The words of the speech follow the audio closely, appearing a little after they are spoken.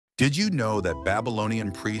Did you know that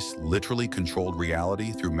Babylonian priests literally controlled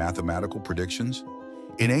reality through mathematical predictions?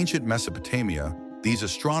 In ancient Mesopotamia, these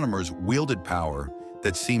astronomers wielded power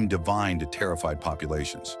that seemed divine to terrified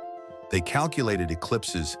populations. They calculated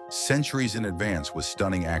eclipses centuries in advance with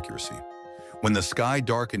stunning accuracy. When the sky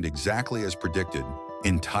darkened exactly as predicted,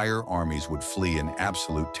 entire armies would flee in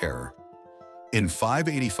absolute terror. In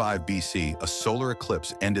 585 BC, a solar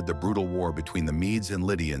eclipse ended the brutal war between the Medes and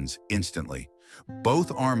Lydians instantly.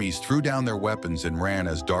 Both armies threw down their weapons and ran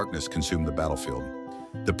as darkness consumed the battlefield.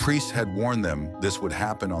 The priests had warned them this would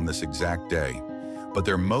happen on this exact day, but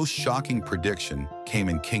their most shocking prediction came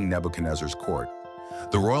in King Nebuchadnezzar's court.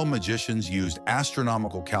 The royal magicians used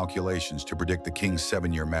astronomical calculations to predict the king's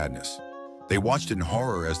 7-year madness. They watched in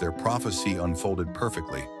horror as their prophecy unfolded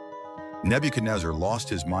perfectly. Nebuchadnezzar lost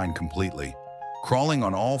his mind completely, crawling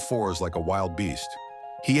on all fours like a wild beast.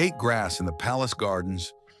 He ate grass in the palace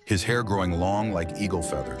gardens, his hair growing long like eagle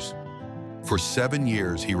feathers. For 7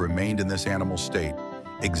 years, he remained in this animal state,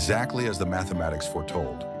 exactly as the mathematics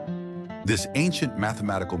foretold. This ancient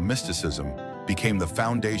mathematical mysticism became the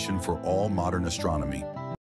foundation for all modern astronomy.